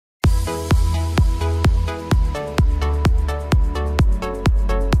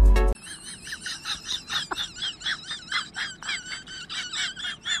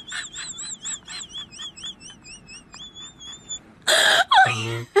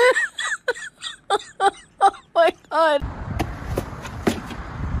god.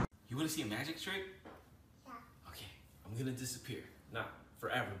 You want to see a magic trick? Yeah. Okay, I'm gonna disappear. Not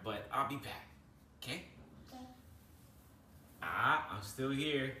forever, but I'll be back. Okay? Okay. I'm still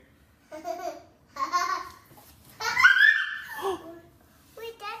here. Where'd Daddy go?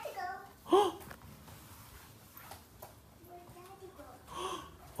 Where'd Daddy go?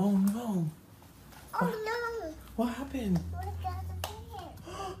 Oh no. Oh no! What happened? Where's Daddy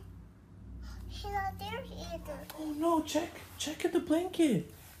bed? She's not there either. Oh no, check in the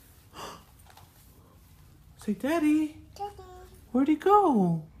blanket. Say, Daddy, Daddy. where'd he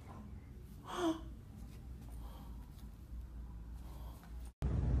go?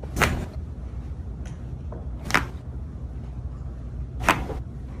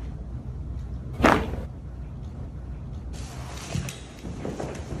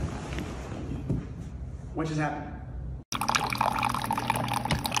 What just happened?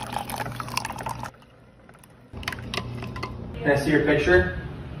 Can I see your picture?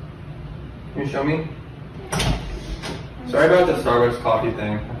 Can you show me? Sorry about the Starbucks coffee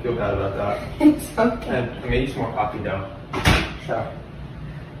thing. I feel bad about that. It's okay. And I made you some more coffee dough. So.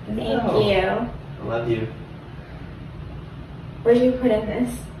 Thank you. I love you. What did you put in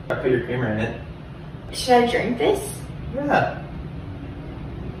this? I put your creamer in it. Should I drink this? Yeah.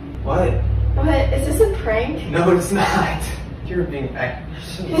 What? What? Is this a prank? No, it's not. You're being What?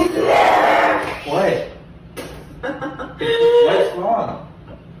 What's wrong?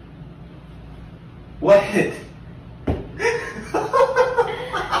 What?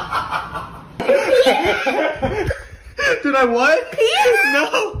 Did I what?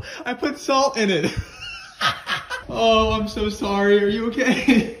 No, I put salt in it. Oh, I'm so sorry. Are you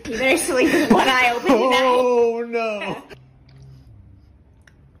okay? You better sleep with one eye open tonight. Oh no.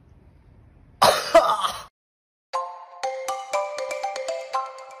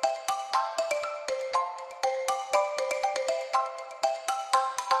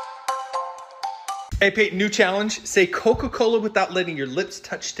 Hey Peyton, new challenge. Say Coca-Cola without letting your lips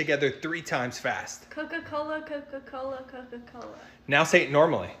touch together 3 times fast. Coca-Cola, Coca-Cola, Coca-Cola. Now say it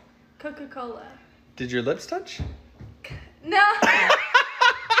normally. Coca-Cola. Did your lips touch? No!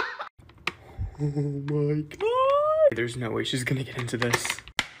 Oh my god. There's no way she's gonna get into this.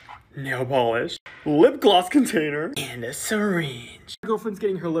 Nail polish, lip gloss container, and a syringe. My girlfriend's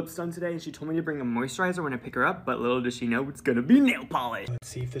getting her lips done today and she told me to bring a moisturizer when I pick her up, but little does she know it's gonna be nail polish. Let's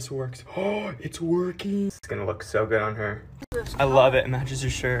see if this works. Oh, it's working. It's gonna look so good on her. I love it. It matches her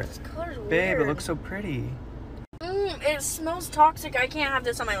shirt. This color's weird. Babe, it looks so pretty. It smells toxic. I can't have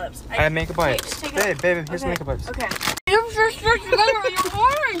this on my lips. I have makeup wipes. Babe, here's makeup wipes. Okay. You're just together in your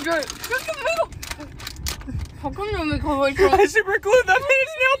orange. Just a little. How come you make a voice? I super glued that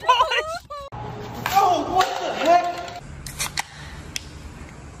man's nail polish. Oh, what the heck?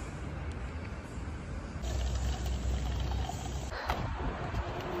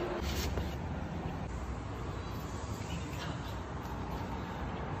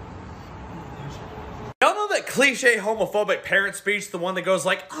 Y'all know that cliche homophobic parent speech, the one that goes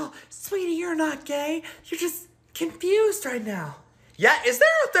like, "Oh, sweetie, you're not gay. You're just confused right now." Yeah, is there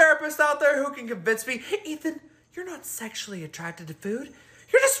a therapist out there who can convince me, Ethan, you're not sexually attracted to food?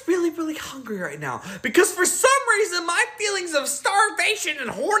 You're just really, really hungry right now. Because for some reason, my feelings of starvation and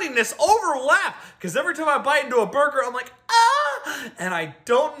horniness overlap. Because every time I bite into a burger, I'm like, ah! And I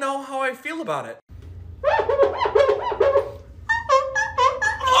don't know how I feel about it.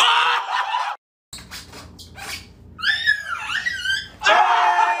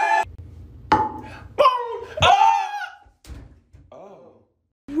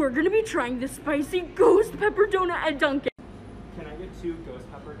 We're gonna be trying the spicy ghost pepper donut at Dunkin'. Can I get 2 ghost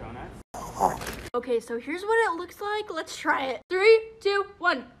pepper donuts? Okay, so here's what it looks like. Let's try it. 3, 2,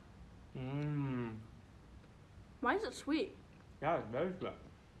 1. Mmm. Why is it sweet? Yeah, it's very good.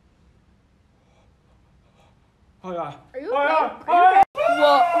 Oh yeah. Are you okay?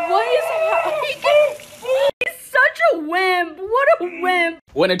 What is happening? He's such a wimp. What a wimp.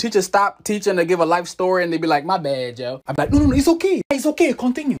 When a teacher stop teaching to give a life story and they be like, my bad, Joe. I'm like, no, it's okay. It's okay.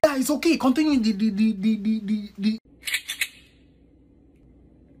 Continue. Yeah, it's okay. Continue.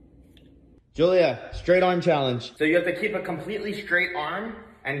 Julia, straight arm challenge. So you have to keep a completely straight arm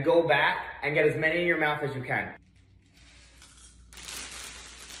and go back and get as many in your mouth as you can.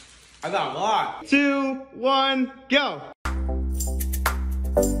 I got a lot. 2, 1, go.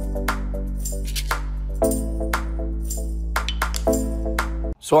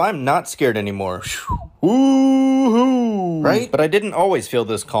 So I'm not scared anymore. Woohoo! Right? But I didn't always feel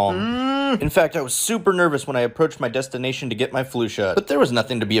this calm. In fact, I was super nervous when I approached my destination to get my flu shot. But there was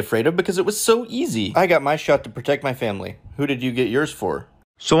nothing to be afraid of because it was so easy. I got my shot to protect my family. Who did you get yours for?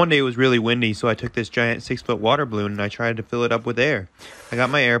 So one day it was really windy, so I took this giant 6-foot water balloon and I tried to fill it up with air. I got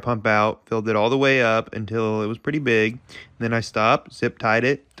my air pump out, filled it all the way up until it was pretty big. Then I stopped, zip-tied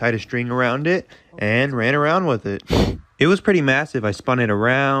it, tied a string around it, and ran around with it. It was pretty massive. I spun it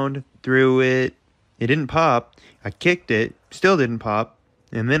around, threw it. It didn't pop. I kicked it, still didn't pop.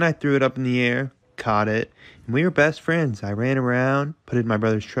 And then I threw it up in the air, caught it, and we were best friends. I ran around, put it in my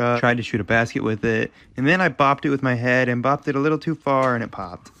brother's truck, tried to shoot a basket with it, and then I bopped it with my head and bopped it a little too far and it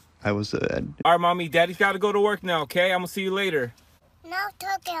popped. I was sad. All right, Mommy, Daddy's got to go to work now, okay? I'm going to see you later. No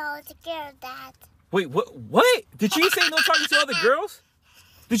talking all together, Dad. Wait, what? Did she say no talking to other girls?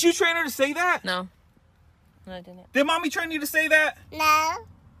 Did you train her to say that? No. No, I didn't. Did Mommy train you to say that? No.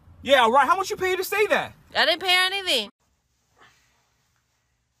 Yeah, right. How much you pay her to say that? I didn't pay her anything.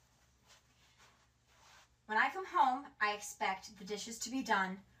 When I come home, I expect the dishes to be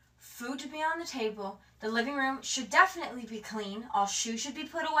done, food to be on the table, the living room should definitely be clean, all shoes should be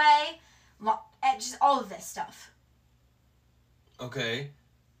put away, just all of this stuff. Okay.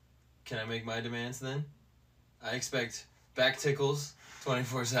 Can I make my demands then? I expect back tickles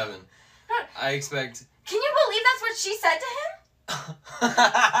 24/7. I expect... Can you believe that's what she said to him?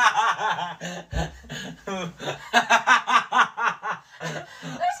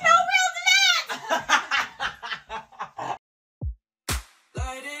 There's no real demand!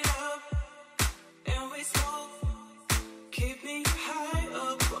 Light it up and we smoke. Keep me high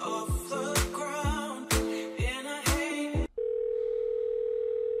up off the ground. And I hate.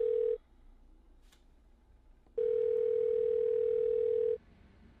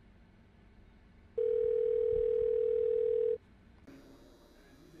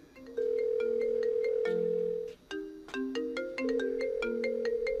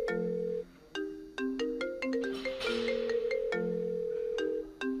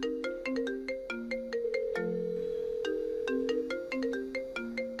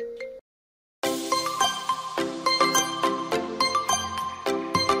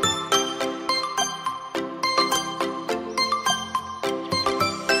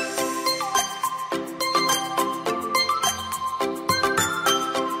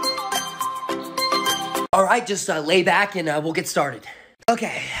 All right, just lay back and we'll get started.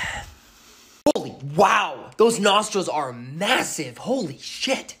 Okay. Holy wow, those nostrils are massive. Holy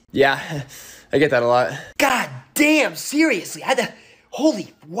shit. Yeah, I get that a lot. God damn, seriously.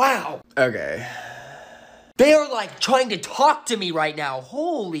 Holy wow. Okay. They are like trying to talk to me right now.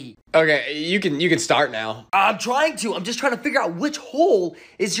 Holy. Okay, you can start now. I'm trying to. I'm just trying to figure out which hole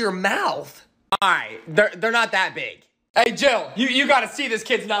is your mouth. All right, they're not that big. Hey, Jill, you gotta see this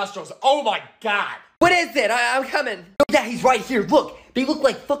kid's nostrils. Oh my God. What is it? I'm coming. Oh, yeah, he's right here. Look, they look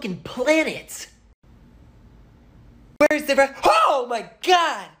like fucking planets. Where's the... Oh my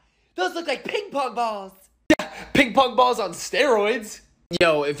God. Those look like ping pong balls. Yeah, ping pong balls on steroids.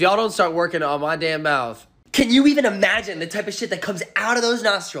 Yo, if y'all don't start working on my damn mouth. Can you even imagine the type of shit that comes out of those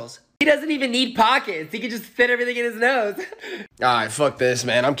nostrils? He doesn't even need pockets. He can just fit everything in his nose. All right, fuck this,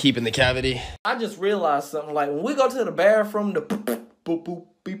 man. I'm keeping the cavity. I just realized something. Like, when we go to the bathroom, the boop, boop,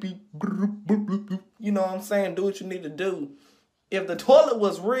 beep, beep, boop, boop, boop, you know what I'm saying? Do what you need to do. If the toilet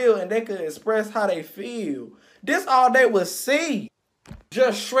was real and they could express how they feel, this all they would see.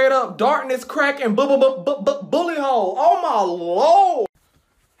 Just straight up darkness, crack, and bully hole. Oh my Lord.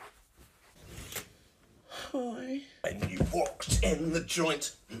 Hi. When you walked in the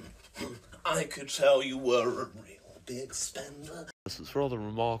joint, I could tell you were a real big spender. This is rather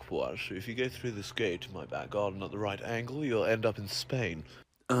remarkable, actually. If you go through this gate to my back garden at the right angle, you'll end up in Spain.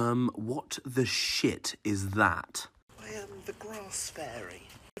 What the shit is that? I am the grass fairy.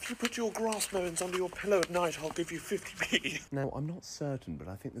 If you put your grass bones under your pillow at night, I'll give you 50p. Now, I'm not certain, but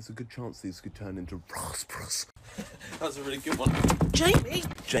I think there's a good chance these could turn into raspberries. That was a really good one. Jamie!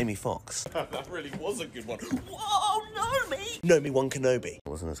 Jamie Foxx. That really was a good one. Whoa, Nomi! Nomi-Wan Kenobi.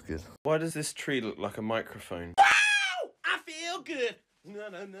 Wasn't as good. Why does this tree look like a microphone? Wow! I feel good. No.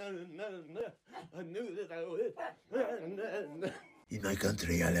 I knew that I would. In my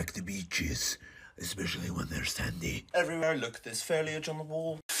country, I like the beaches, especially when they're sandy. Everywhere I look, there's foliage on the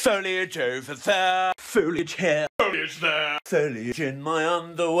wall. Foliage over there. Foliage here. Foliage there. Foliage in my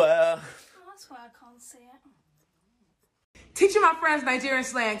underwear. Oh, that's why I can't see it. Teaching my friends Nigerian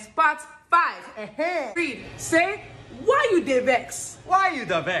slang. Spots 5. Read. Say, why you dey vex? Why you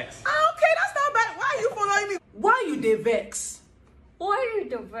the vex? Ah, okay, that's not bad. Why you following me? Why you dey vex? Why are you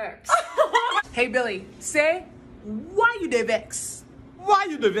the vex? Hey, Billy, say, why you dey vex? Why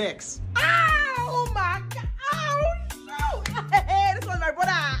you the vex? Oh my God! Oh shoot! This one's my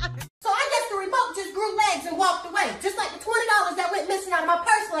brother. So I guess the remote just grew legs and walked away, just like the $20 that went missing out of my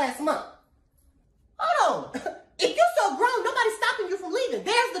purse last month. Hold on. If you're so grown, nobody's stopping you from leaving.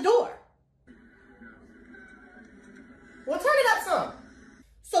 There the door. Well, turn it up some.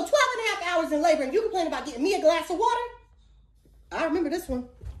 So 12 and a half hours in labor and you complain about getting me a glass of water? I remember this one.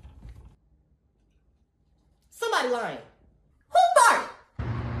 Somebody lying. Who farted?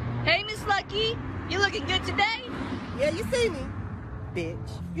 Hey, Miss Lucky, you looking good today? Yeah, you see me, bitch.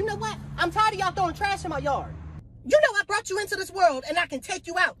 You know what? I'm tired of y'all throwing trash in my yard. You know I brought you into this world and I can take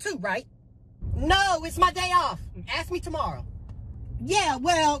you out too, right? No, it's my day off. Ask me tomorrow. Yeah,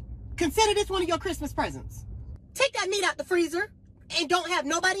 well, consider this one of your Christmas presents. Take that meat out the freezer and don't have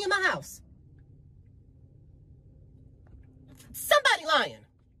nobody in my house. Somebody lying.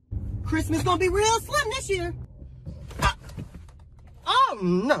 Christmas gonna be real slim this year. Oh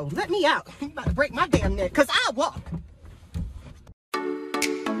no, let me out. You about to break my damn neck, cause I walk.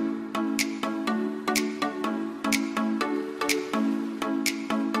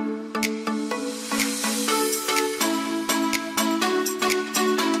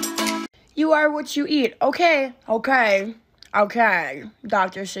 You are what you eat. Okay, Dr.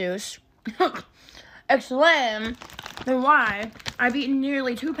 Seuss. Explain then why I've eaten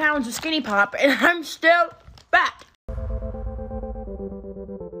nearly 2 pounds of Skinny Pop and I'm still fat.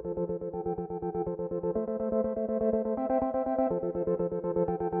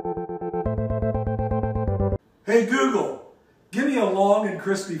 Hey Google, give me a long and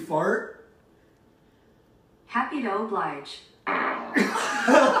crispy fart. Happy to oblige.